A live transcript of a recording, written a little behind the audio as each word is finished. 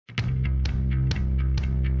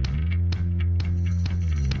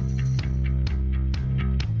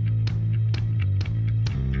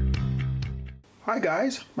Hi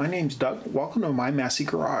guys, my name's Doug. Welcome to my messy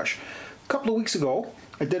garage. A couple of weeks ago,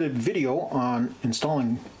 I did a video on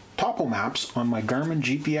installing topo maps on my Garmin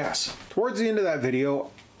GPS. Towards the end of that video,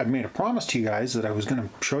 I made a promise to you guys that I was going to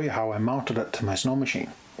show you how I mounted it to my snow machine.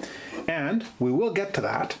 And we will get to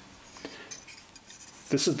that.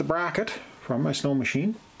 This is the bracket from my snow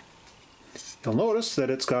machine. You'll notice that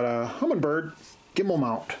it's got a Humminbird gimbal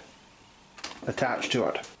mount attached to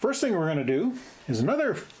it. First thing we're going to do is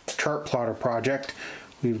another chart plotter project.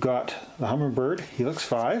 We've got the Humminbird Helix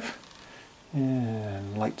 5,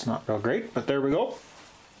 and light's not real great, but there we go.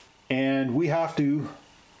 And we have to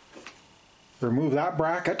remove that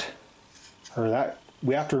bracket, or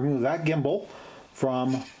we have to remove that gimbal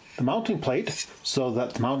from the mounting plate so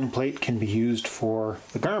that the mounting plate can be used for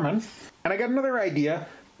the Garmin. And I got another idea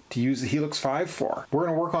to use the Helix 5 for. We're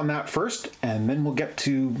going to work on that first, and then we'll get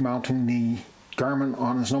to mounting the Garmin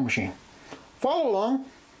on the snow machine. Follow along.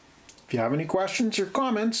 If you have any questions or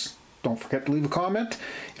comments, don't forget to leave a comment.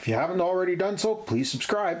 If you haven't already done so, please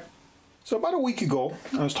subscribe. So about a week ago,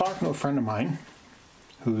 I was talking to a friend of mine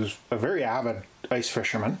who's a very avid ice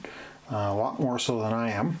fisherman, a lot more so than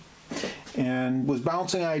I am, and was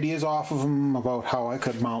bouncing ideas off of him about how I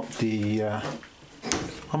could mount the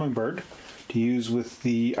Humminbird to use with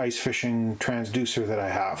the ice fishing transducer that I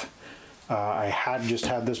have. I had just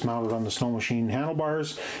had this mounted on the snow machine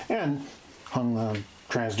handlebars and hung the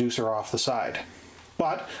transducer off the side.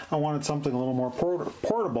 But I wanted something a little more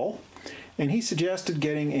portable, and he suggested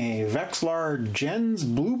getting a Vexilar Gens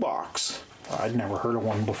Blue Box. I'd never heard of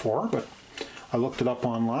one before, but I looked it up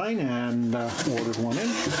online and ordered one in.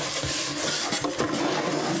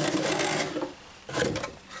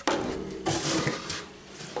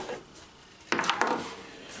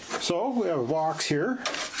 So we have a box here.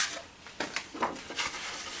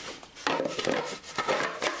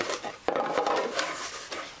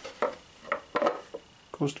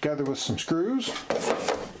 Goes together with some screws.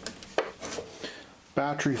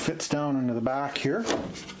 Battery fits down into the back here.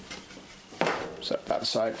 Set that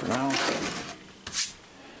aside for now.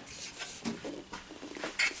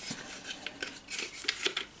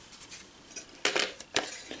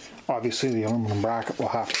 Obviously the aluminum bracket will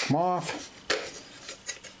have to come off.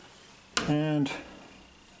 And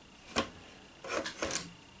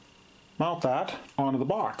mount that onto the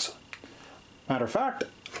box. Matter of fact,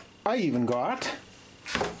 I even got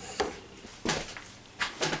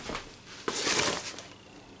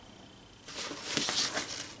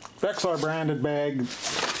Vexilar branded bag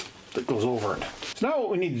that goes over it. So now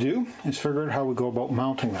what we need to do is figure out how we go about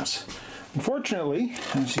mounting this. Unfortunately,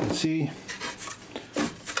 as you can see,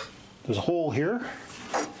 there's a hole here,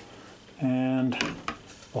 and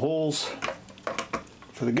the holes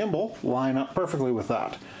for the gimbal line up perfectly with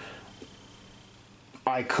that.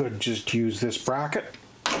 I could just use this bracket,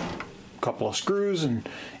 a couple of screws, and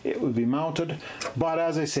it would be mounted. But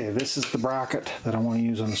as I say, this is the bracket that I want to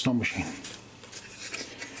use on the snow machine.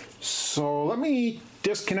 So let me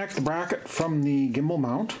disconnect the bracket from the gimbal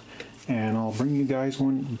mount, and I'll bring you guys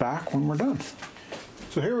back when we're done.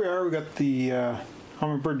 So here we are, we got the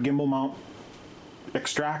Humminbird gimbal mount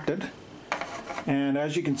extracted. And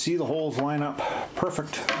as you can see, the holes line up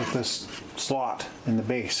perfect with this slot in the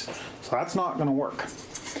base. So that's not going to work.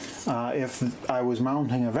 If I was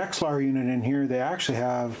mounting a Vexilar unit in here, they actually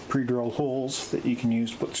have pre-drilled holes that you can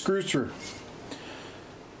use to put screws through.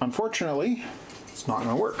 Unfortunately, it's not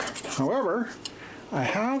going to work. However, I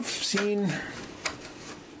have seen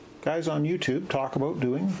guys on YouTube talk about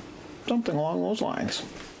doing something along those lines.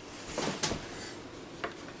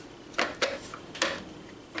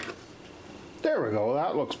 There we go,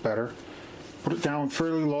 that looks better. Put it down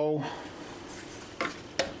fairly low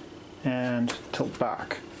and tilt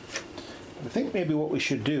back. I think maybe what we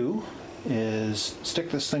should do is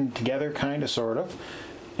stick this thing together, kind of, sort of,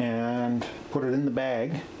 and put it in the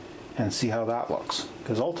bag and see how that looks.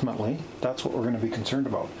 Because ultimately, that's what we're going to be concerned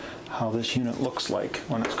about, how this unit looks like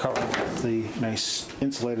when it's covered with the nice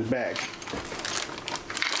insulated bag.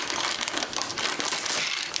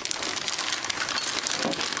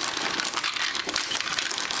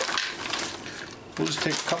 We'll just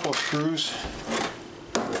take a couple of screws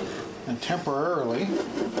and temporarily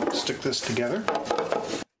stick this together.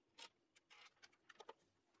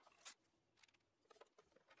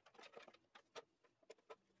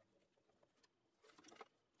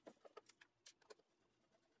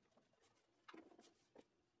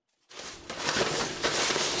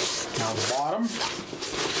 Now the bottom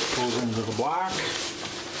goes into the black.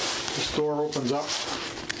 This door opens up.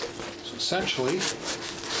 So essentially,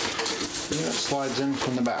 the unit slides in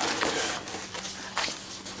from the back.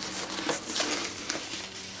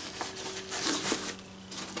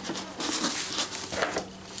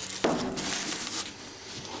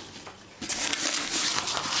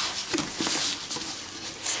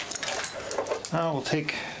 Now we'll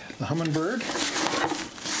take the Humminbird.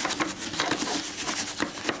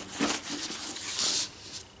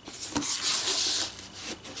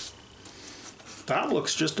 That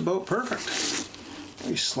looks just about perfect.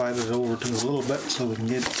 We slide it over to a little bit so we can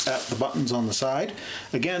get at the buttons on the side.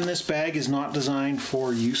 Again, this bag is not designed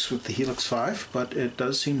for use with the Helix 5, but it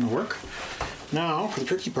does seem to work. Now, for the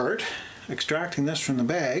tricky part, extracting this from the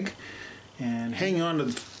bag and hanging on to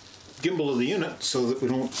the gimbal of the unit so that we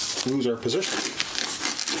don't lose our position.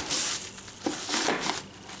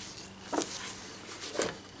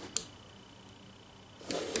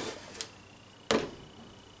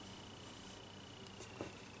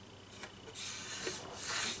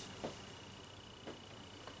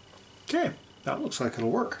 Okay, that looks like it'll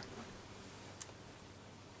work.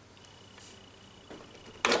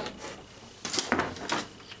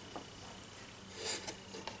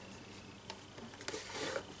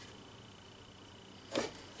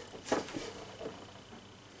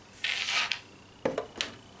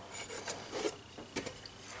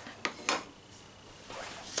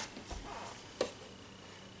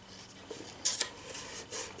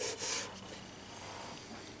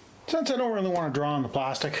 Since I don't really want to draw on the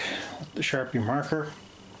plastic with the Sharpie marker,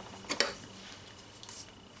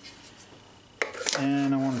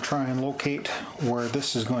 and I want to try and locate where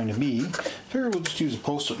this is going to be, I figure we'll just use a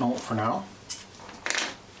post-it note for now.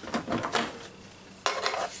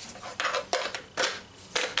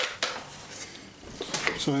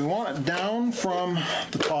 So we want it down from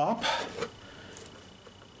the top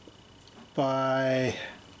by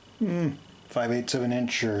 5/8 of an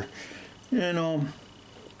inch, or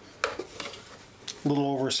a little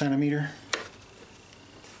over a centimeter.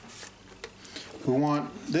 We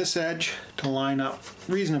want this edge to line up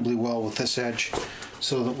reasonably well with this edge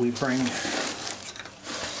so that we bring,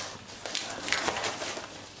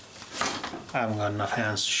 I haven't got enough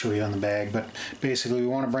hands to show you on the bag, but basically we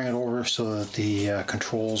want to bring it over so that the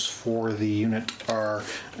controls for the unit are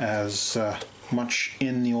as much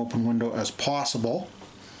in the open window as possible.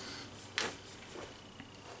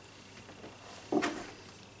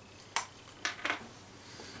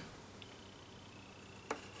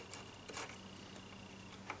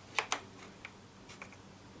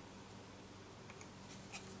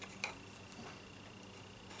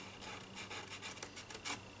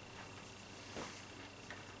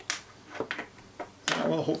 That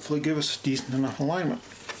will hopefully give us a decent enough alignment.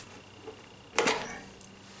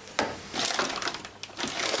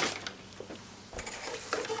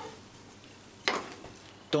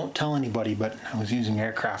 Don't tell anybody, but I was using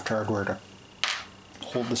aircraft hardware to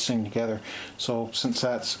hold this thing together. So since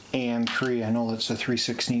that's AN3, I know that's a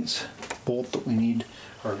 3/16 bolt that we need,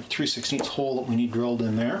 or 3/16 hole that we need drilled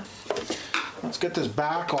in there. Let's get this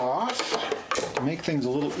back off to make things a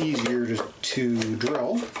little easier to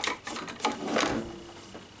drill.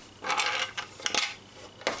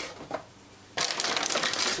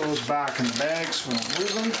 Those back in the bag so we don't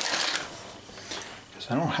lose them, because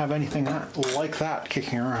I don't have anything like that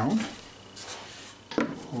kicking around.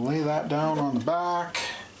 We'll lay that down on the back,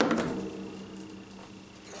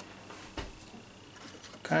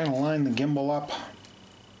 kind of line the gimbal up.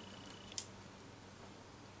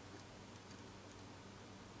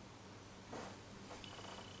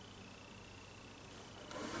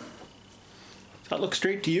 Does that look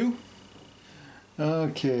straight to you?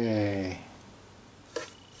 Okay.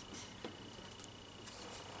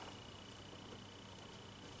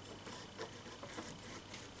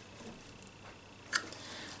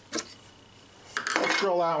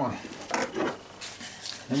 Drill that one.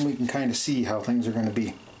 Then we can kind of see how things are going to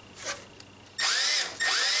be.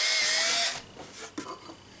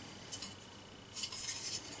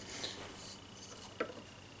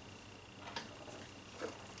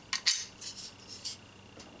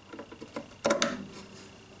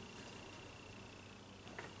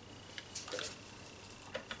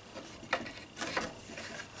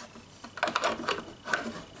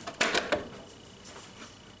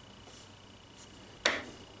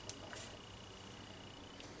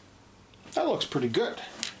 That looks pretty good.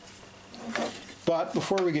 But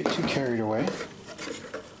before we get too carried away,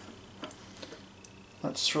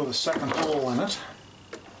 let's throw the second hole in it.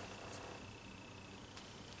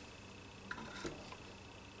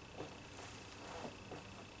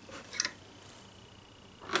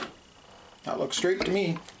 That looks straight to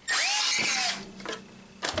me.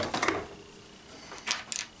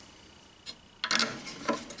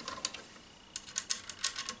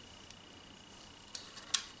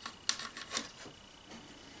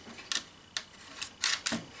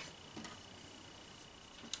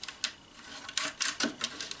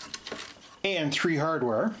 And 3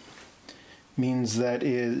 hardware, means that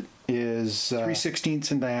it is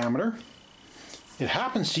 3/16 in diameter. It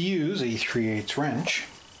happens to use a 3/8 wrench.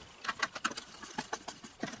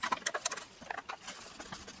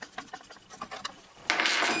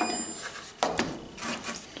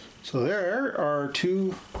 So there are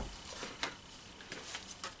 2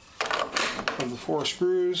 of the 4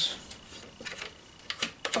 screws.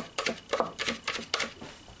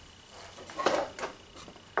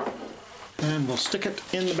 And we'll stick it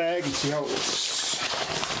in the bag and see how it works.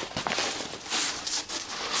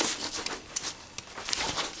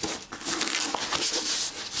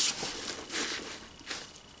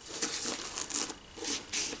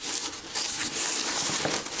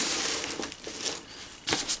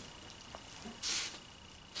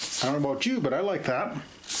 I don't know about you, but I like that.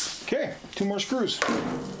 Okay, 2 more screws.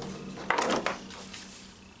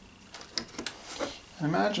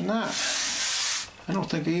 Imagine that. I don't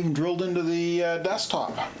think I even drilled into the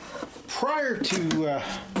desktop. Prior to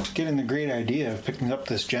getting the great idea of picking up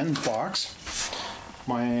this Gens box,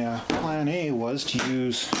 my plan A was to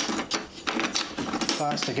use a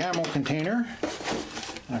plastic ammo container,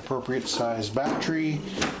 an appropriate sized battery,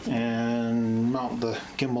 and mount the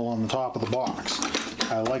gimbal on the top of the box.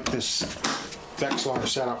 I like this Vexilar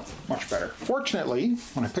setup much better. Fortunately,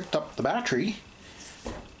 when I picked up the battery,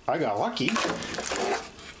 I got lucky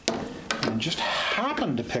and just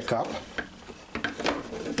happened to pick up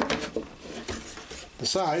the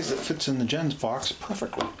size that fits in the Gens box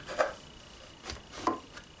perfectly.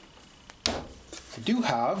 I do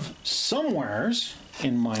have somewheres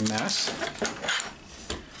in my mess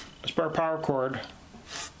a spare power cord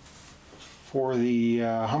for the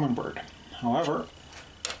Humminbird. However,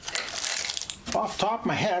 off the top of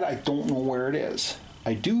my head, I don't know where it is.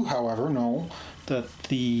 I do, however, know that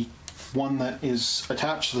the one that is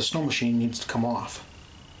attached to the snow machine needs to come off.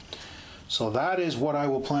 So that is what I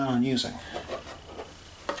will plan on using.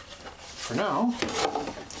 For now, I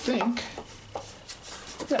think,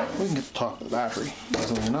 yeah, we can get the top of the battery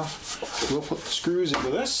easily enough. We'll put the screws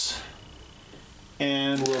into this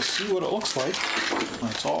and we'll see what it looks like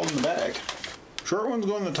when it's all in the bag. Short ones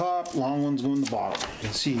go in the top, long ones go in the bottom. You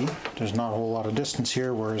can see there's not a whole lot of distance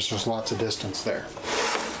here, whereas there's lots of distance there.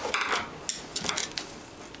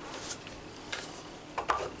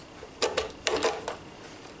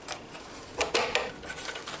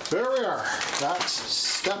 There we are. That's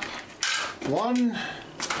step 1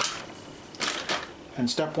 and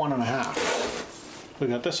step 1.5. We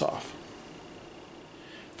got this off.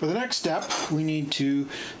 For the next step, we need to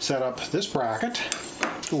set up this bracket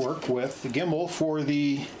to work with the gimbal for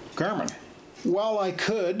the Garmin. Well, I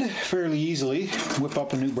could fairly easily whip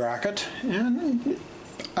up a new bracket, and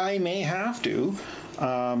I may have to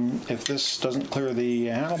if this doesn't clear the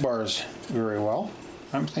handlebars very well.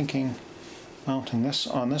 I'm thinking mounting this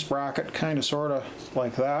on this bracket kind of sort of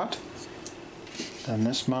like that. Then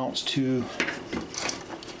this mounts to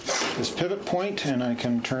this pivot point and I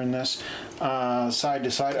can turn this side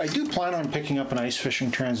to side. I do plan on picking up an ice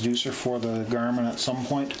fishing transducer for the Garmin at some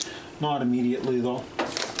point, not immediately though.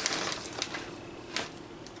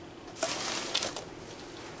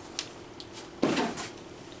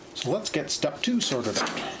 So let's get step 2 sorted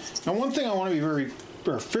out. Now one thing I want to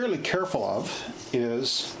be fairly careful of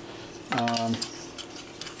is I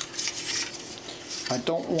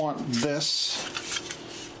don't want this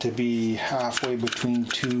to be halfway between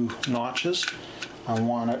 2 notches. I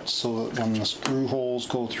want it so that when the screw holes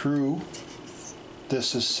go through,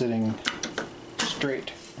 this is sitting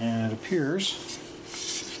straight. And it appears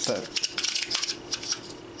that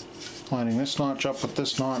lining this notch up with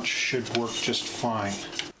this notch should work just fine.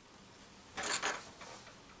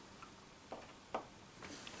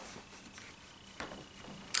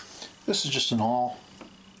 This is just an awl.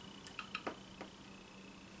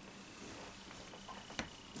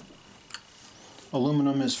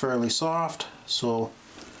 Aluminum is fairly soft, so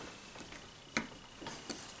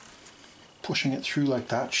pushing it through like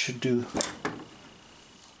that should do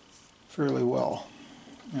fairly well.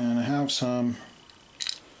 And I have some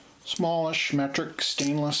smallish metric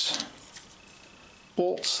stainless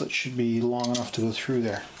bolts that should be long enough to go through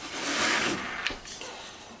there.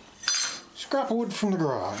 Scrap of wood from the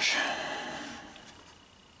garage.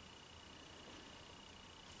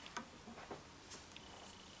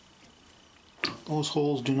 Those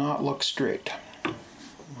holes do not look straight.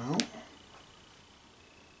 Well,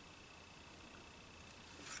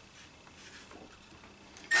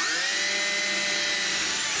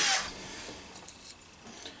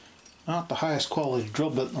 not the highest quality drill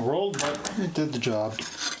bit in the world, but it did the job.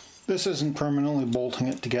 This isn't permanently bolting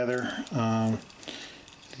it together.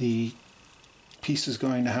 The piece is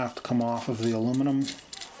going to have to come off of the aluminum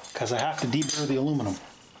because I have to deburr the aluminum.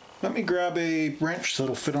 Let me grab a wrench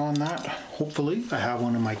that'll fit on that. Hopefully, I have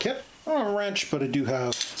one in my kit. I don't have a wrench, but I do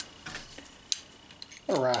have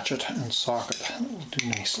a ratchet and socket that will do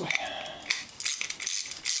nicely.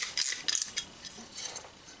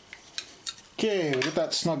 Okay, we get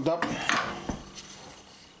that snugged up.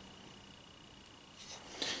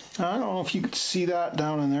 I don't know if you could see that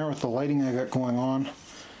down in there with the lighting I got going on,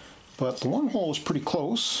 but the one hole is pretty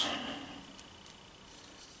close.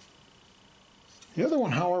 The other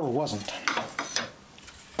one, however, wasn't.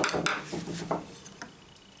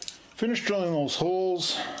 Finish drilling those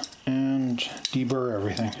holes and deburr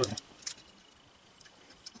everything.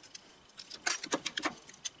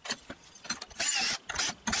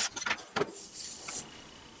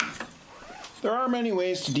 There are many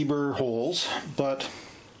ways to deburr holes, but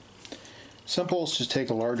simple is just take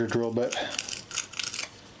a larger drill bit.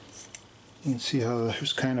 You can see how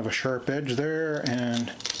there's kind of a sharp edge there,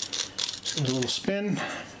 and just a little spin.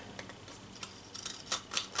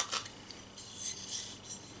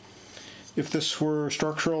 If this were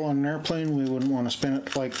structural on an airplane, we wouldn't want to spin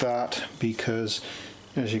it like that because,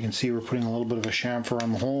 as you can see, we're putting a little bit of a chamfer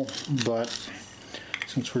on the hole, but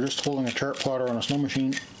since we're just holding a chart plotter on a snow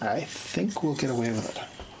machine, I think we'll get away with it.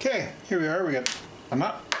 Okay, here we are. We got a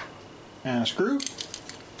nut and a screw.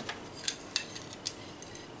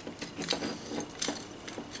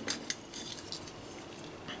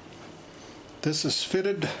 This is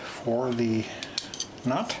fitted for the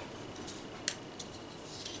nut.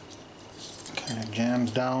 Kind of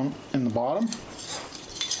jams down in the bottom.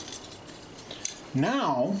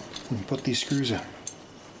 Now we can put these screws in.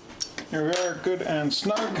 Here we are, good and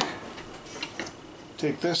snug.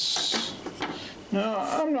 Take this. Now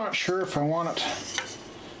I'm not sure if I want it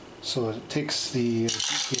so that it takes the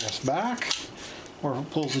GPS back or if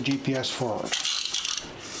it pulls the GPS forward.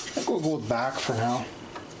 I think we'll go with back for now.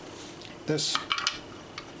 This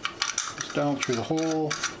goes down through the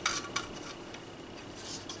hole.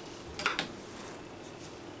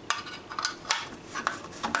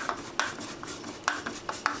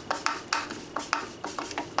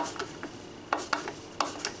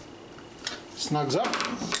 Snugs up.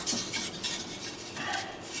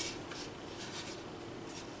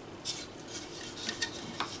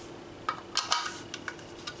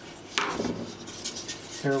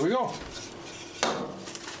 There we go.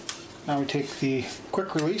 Now we take the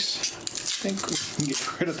quick release. I think we can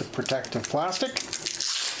get rid of the protective plastic.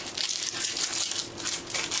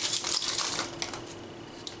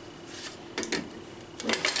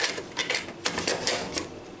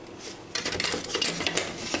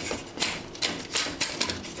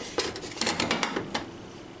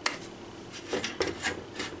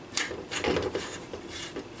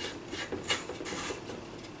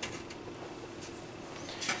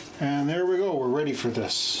 And there we go, we're ready for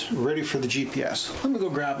this. Ready for the GPS. Let me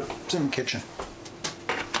go grab it, it's in the kitchen.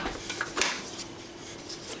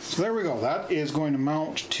 So there we go, that is going to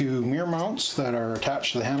mount to mirror mounts that are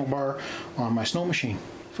attached to the handlebar on my snow machine.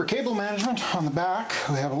 For cable management, on the back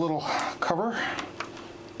we have a little cover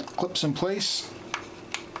that clips in place.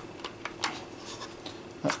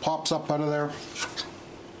 That pops up out of there.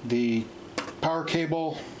 The power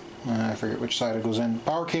cable, I forget which side it goes in,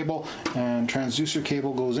 power cable and transducer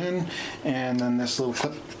cable goes in, and then this little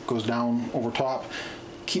clip goes down over top,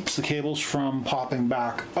 keeps the cables from popping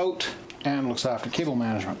back out and looks after cable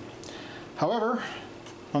management. However,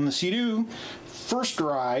 on the Ski-Doo first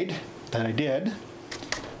ride that I did,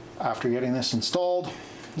 after getting this installed,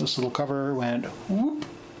 this little cover went whoop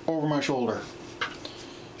over my shoulder.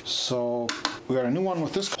 So we got a new one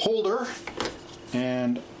with this holder,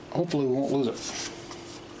 and hopefully we won't lose it.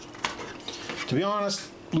 To be honest,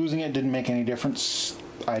 losing it didn't make any difference.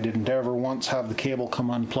 I didn't ever once have the cable come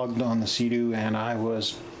unplugged on the Ski-Doo, and I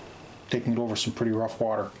was taking it over some pretty rough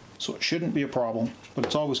water. So it shouldn't be a problem, but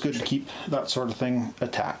it's always good to keep that sort of thing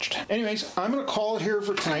attached. Anyways, I'm gonna call it here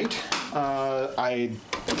for tonight. I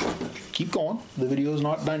keep going, the video is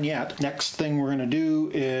not done yet. Next thing we're gonna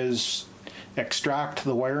do is extract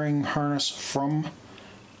the wiring harness from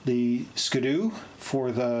the Ski-Doo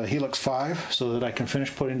for the Helix 5 so that I can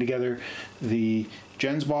finish putting together the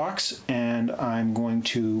gens box, and I'm going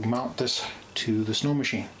to mount this to the snow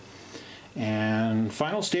machine. And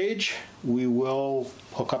final stage, we will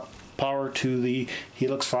hook up power to the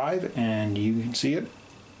Helix 5 and you can see it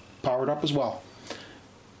powered up as well.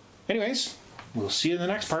 Anyways, we'll see you in the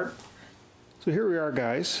next part. So here we are,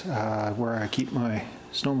 guys, where I keep my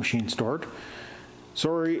snow machine stored.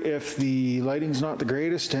 Sorry if the lighting's not the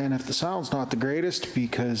greatest and if the sound's not the greatest,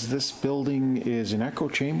 because this building is an echo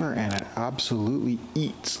chamber and it absolutely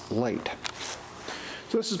eats light.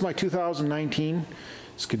 So this is my 2019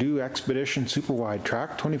 Ski-Doo Expedition Super Wide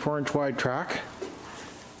Track, 24-inch wide track.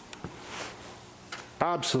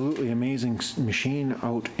 Absolutely amazing machine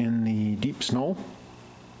out in the deep snow.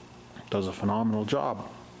 Does a phenomenal job.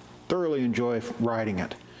 Thoroughly enjoy riding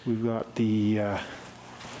it. We've got the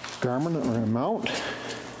Garmin that we're going to mount.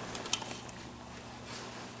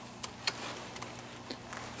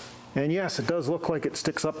 And yes, it does look like it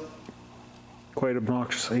sticks up quite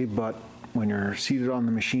obnoxiously, but when you're seated on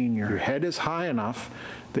the machine, your head is high enough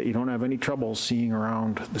that you don't have any trouble seeing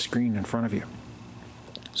around the screen in front of you.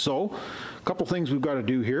 So, a couple things we've got to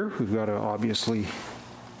do here. We've got to obviously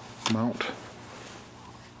mount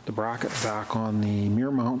the bracket back on the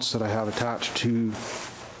mirror mounts that I have attached to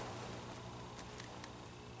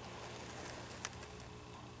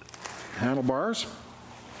handlebars.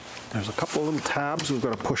 There's a couple little tabs we've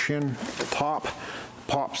got to push in at the top.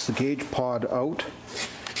 Pops the gauge pod out,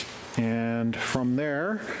 and from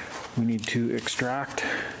there we need to extract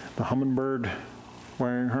the Humminbird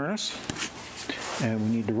wiring harness, and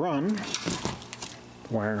we need to run the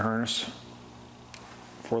wiring harness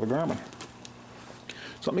for the Garmin.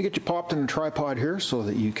 So let me get you popped in a tripod here so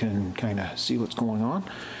that you can kind of see what's going on,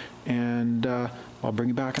 and I'll bring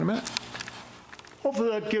you back in a minute. Hopefully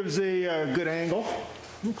that gives a good angle.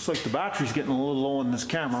 Looks like the battery's getting a little low on this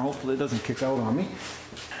camera. Hopefully it doesn't kick out on me.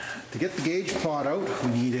 To get the gauge pod out,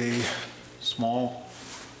 we need a small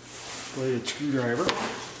bladed screwdriver.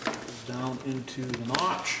 Goes down into the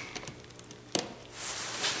notch.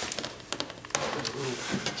 There's a little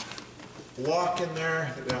block in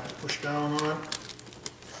there that we have to push down on.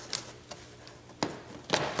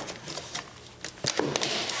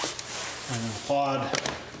 And the pod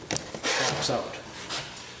pops out.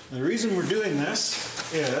 And the reason we're doing this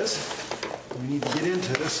is we need to get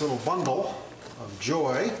into this little bundle of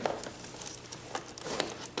joy.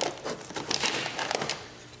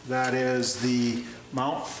 That is the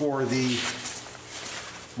mount for the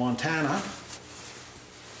Montana.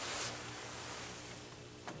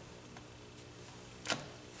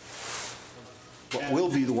 What will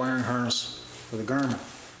be the wiring harness for the Garmin.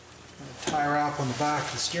 Tie wrap on the back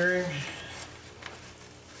of the steering.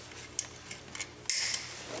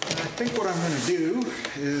 I think what I'm going to do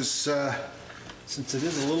is, since it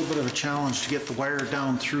is a little bit of a challenge to get the wire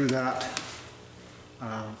down through that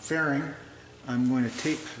fairing, I'm going to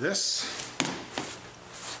tape this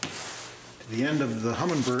to the end of the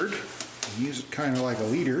Humminbird and use it kind of like a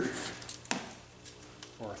leader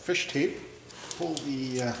or a fish tape. Pull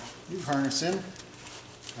the new harness in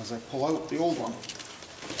as I pull out the old one.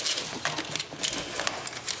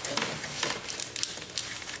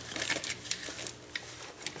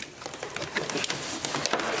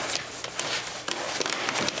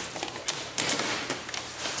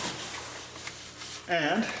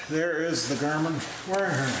 And there is the Garmin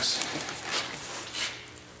wiring harness.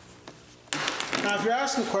 Now, if you're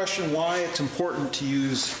asking the question why it's important to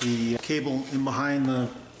use the cable in behind the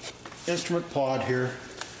instrument pod here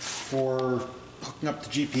for hooking up the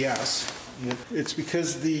GPS, it's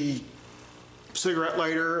because the cigarette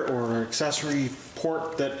lighter or accessory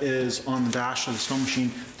port that is on the dash of the snow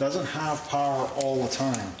machine doesn't have power all the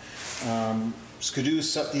time. Ski-Doo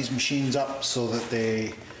set these machines up so that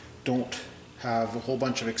they don't have a whole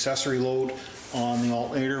bunch of accessory load on the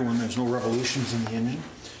alternator when there's no revolutions in the engine.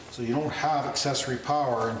 So you don't have accessory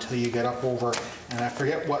power until you get up over, and I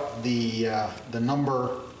forget what the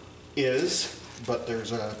number is, but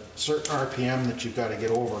there's a certain RPM that you've got to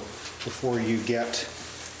get over before you get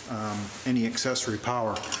any accessory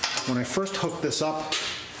power. When I first hooked this up,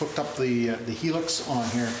 hooked up the Helix on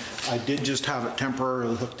here, I did just have it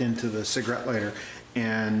temporarily hooked into the cigarette lighter,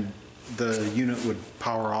 and the unit would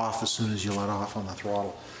power off as soon as you let off on the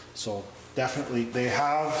throttle. So definitely they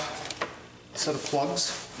have a set of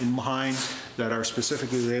plugs in behind that are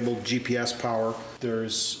specifically labeled GPS power. There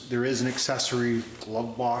is an accessory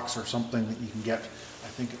glove box or something that you can get. I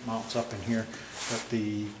think it mounts up in here that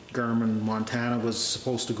the Garmin Montana was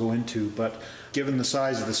supposed to go into, but given the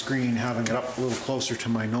size of the screen, having it up a little closer to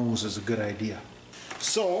my nose is a good idea.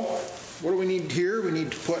 So what do we need here? We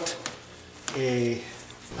need to put a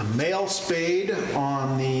male spade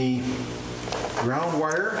on the ground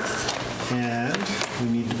wire, and we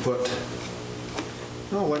need to put,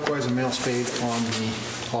 likewise a male spade on the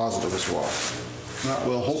positive as well. That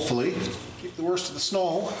will hopefully keep the worst of the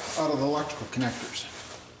snow out of the electrical connectors.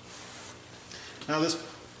 Now this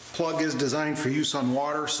plug is designed for use on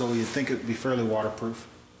water, so you'd think it would be fairly waterproof.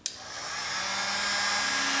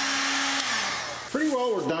 Pretty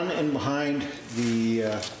well we're done in behind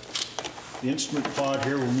the instrument pod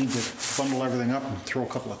here. We'll need to bundle everything up and throw a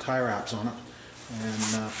couple of tie wraps on it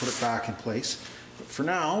and put it back in place. But for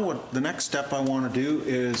now, the next step I want to do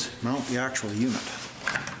is mount the actual unit.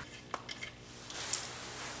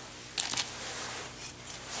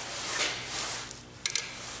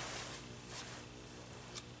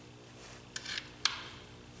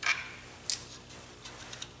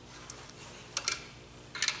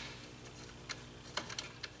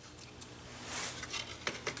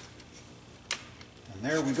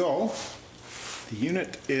 There we go. The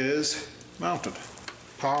unit is mounted.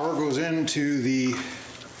 Power goes into the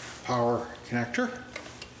power connector.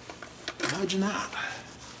 Imagine that.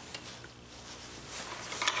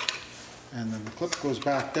 And then the clip goes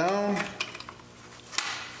back down.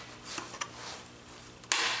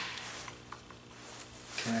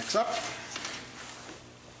 Connects up.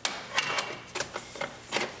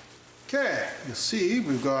 Okay, you'll see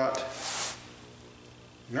we've got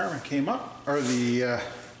Garmin came up, or the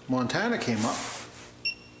Montana came up,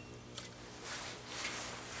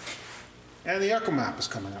 and the Echomap is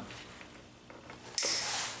coming up.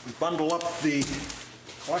 We bundle up the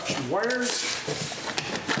collection wires.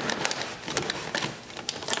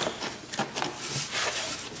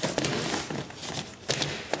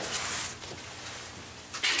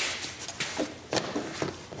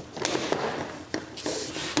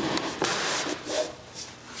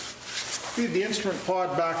 Feed the instrument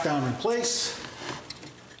pod back down in place.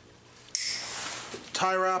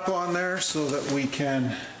 Tie wrap on there so that we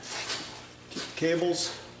can keep the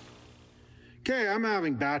cables. Okay, I'm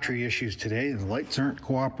having battery issues today. The lights aren't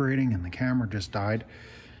cooperating and the camera just died.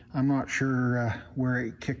 I'm not sure where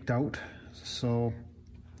it kicked out. So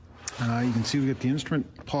you can see we got the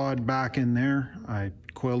instrument pod back in there. I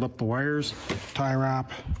coiled up the wires, tie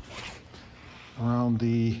wrap around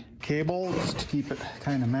the cable just to keep it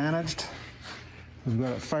kind of managed. We've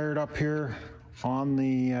got it fired up here on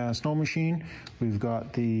the snow machine. We've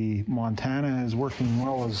got the Montana is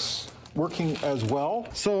working as well.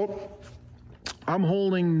 So I'm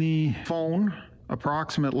holding the phone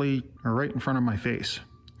approximately right in front of my face.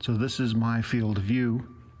 So this is my field of view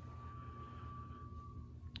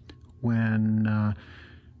when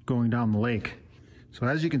going down the lake. So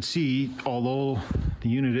as you can see, although the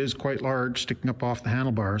unit is quite large, sticking up off the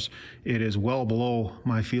handlebars, it is well below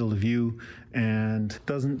my field of view and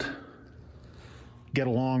doesn't get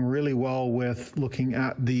along really well with looking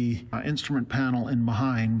at the instrument panel in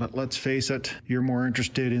behind. But let's face it, you're more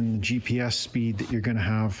interested in the GPS speed that you're going to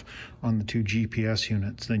have on the two GPS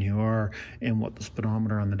units than you are in what the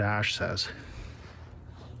speedometer on the dash says.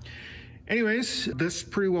 Anyways, this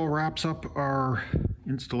pretty well wraps up our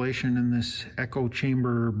installation in this echo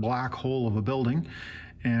chamber black hole of a building,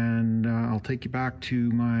 and I'll take you back to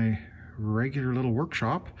my regular little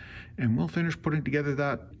workshop and we'll finish putting together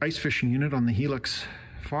that ice fishing unit on the Helix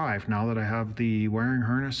 5 now that I have the wiring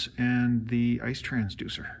harness and the ice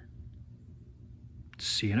transducer.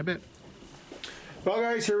 See you in a bit. Well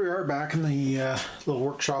guys, here we are back in the little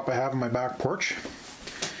workshop I have on my back porch.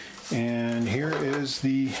 And here is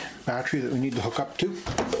the battery that we need to hook up to.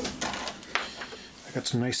 I got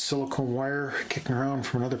some nice silicone wire kicking around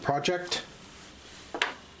from another project.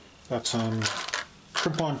 Got some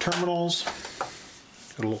crimp-on terminals.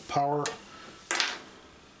 Got a little power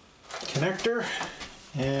connector.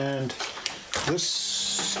 And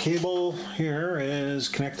this cable here is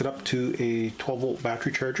connected up to a 12-volt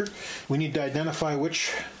battery charger. We need to identify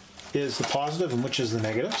which is the positive and which is the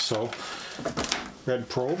negative. So red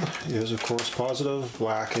probe is of course positive,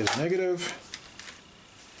 black is negative.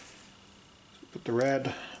 Put the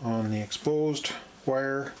red on the exposed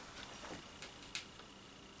wire.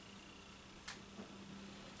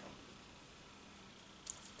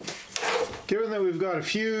 Given that we've got a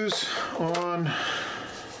fuse on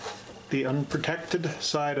the unprotected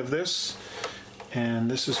side of this,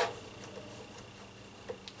 and this is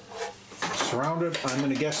surrounded, I'm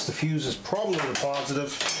going to guess the fuse is probably the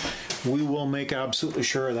positive. We will make absolutely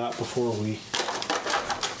sure of that before we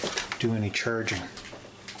do any charging.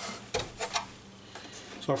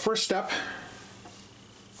 So our first step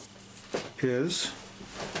is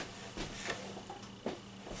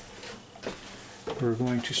we're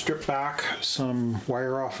going to strip back some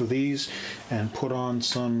wire off of these and put on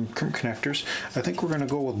some crimp connectors. I think we're going to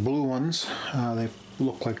go with blue ones. They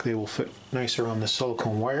look like they will fit nicer on the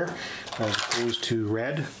silicone wire as opposed to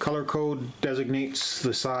red. Color code designates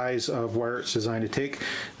the size of wire it's designed to take.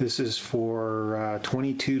 This is for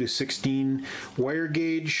 22 to 16 wire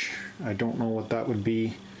gauge. I don't know what that would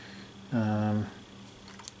be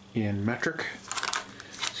in metric.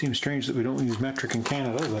 Seems strange that we don't use metric in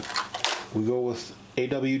Canada, but we go with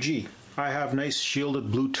AWG. I have nice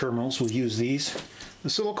shielded blue terminals. We'll use these. The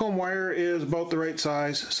silicone wire is about the right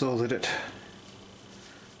size so that it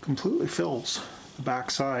completely fills the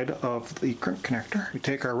back side of the crimp connector. We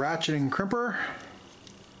take our ratcheting crimper,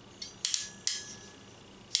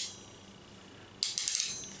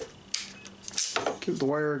 give the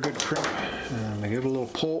wire a good crimp, and we give it a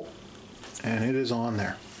little pull, and it is on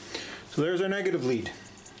there. So there's our negative lead.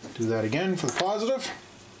 Do that again for the positive.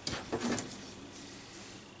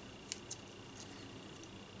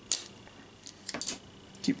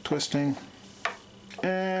 Keep twisting,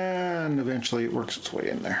 and eventually it works its way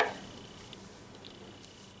in there.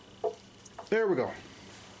 There we go.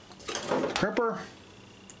 Crimper.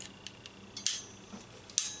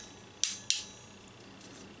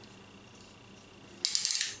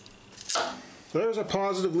 So there's our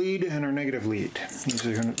positive lead and our negative lead. These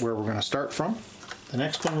are where we're going to start from. The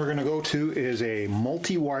next one we're going to go to is a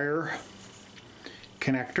multi-wire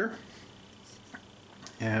connector.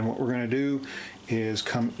 And what we're going to do is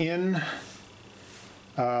come in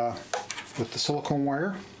with the silicone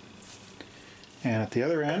wire, and at the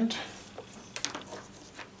other end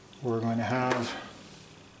we're going to have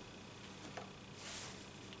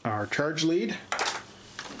our charge lead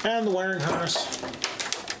and the wiring harness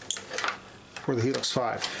for the Helix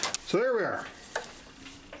 5. So there we are.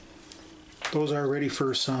 Those are ready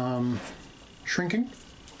for some shrinking.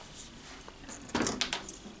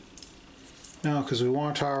 Now, because we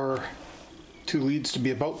want our two leads to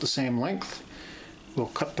be about the same length, we'll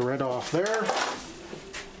cut the red off there.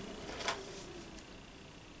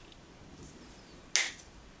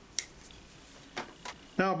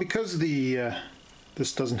 Now, because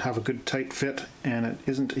this doesn't have a good tight fit and it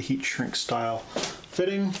isn't a heat shrink style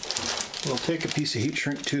fitting, we'll take a piece of heat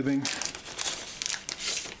shrink tubing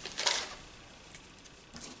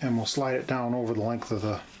and we'll slide it down over the length of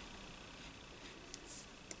the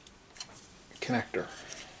connector.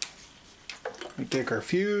 We take our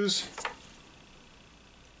fuse,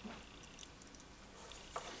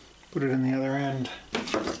 put it in the other end,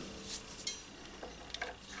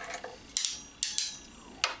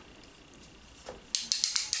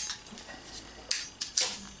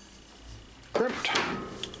 crimped,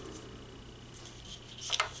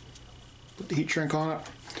 put the heat shrink on it.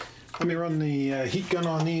 Let me run the heat gun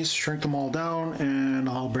on these, shrink them all down, and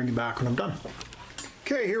I'll bring you back when I'm done.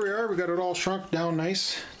 Okay, here we are. We got it all shrunk down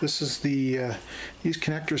nice. This is the these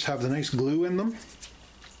connectors have the nice glue in them.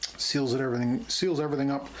 Seals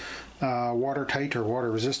everything up, watertight or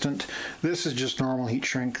water resistant. This is just normal heat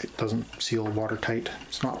shrink. It doesn't seal watertight.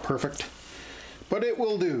 It's not perfect, but it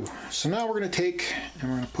will do. So now we're going to take and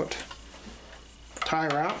we're going to put tie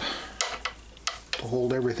wrap to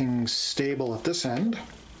hold everything stable at this end.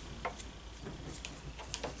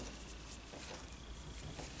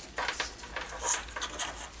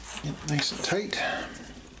 Get nice and tight.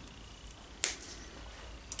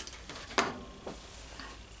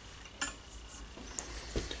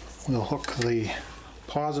 We'll hook the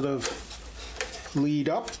positive lead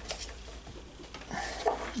up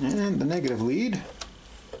and the negative lead.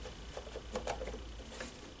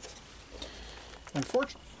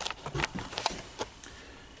 Unfortunately,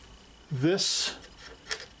 this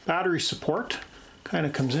battery support kind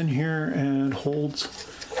of comes in here and holds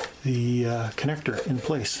the connector in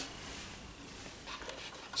place.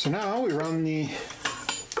 So now we run the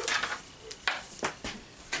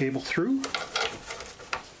cable through.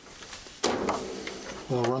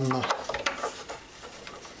 We'll run the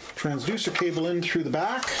transducer cable in through the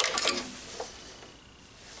back.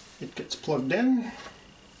 It gets plugged in.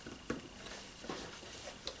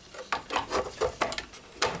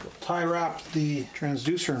 We'll tie wrap the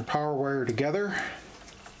transducer and power wire together,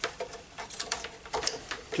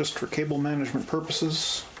 just for cable management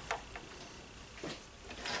purposes.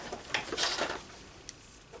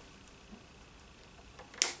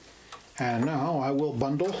 And now I will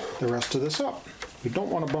bundle the rest of this up. We don't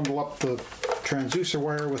want to bundle up the transducer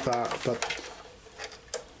wire with that, but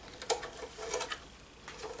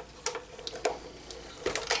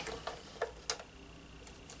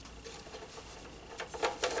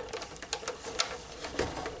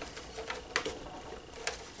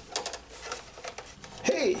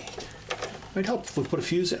hey, might help if we put a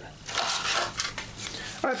fuse in.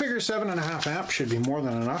 I figure 7.5 amps should be more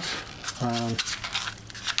than enough.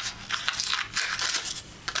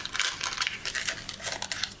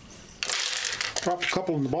 Drop a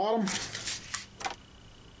couple in the bottom,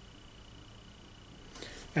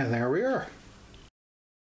 and there we are.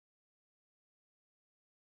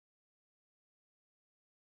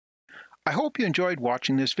 I hope you enjoyed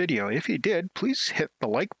watching this video. If you did, please hit the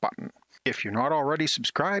like button. If you're not already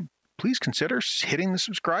subscribed, please consider hitting the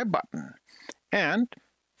subscribe button. And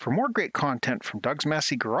for more great content from Doug's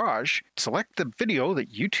Messy Garage, select the video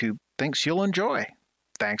that YouTube thinks you'll enjoy.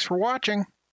 Thanks for watching.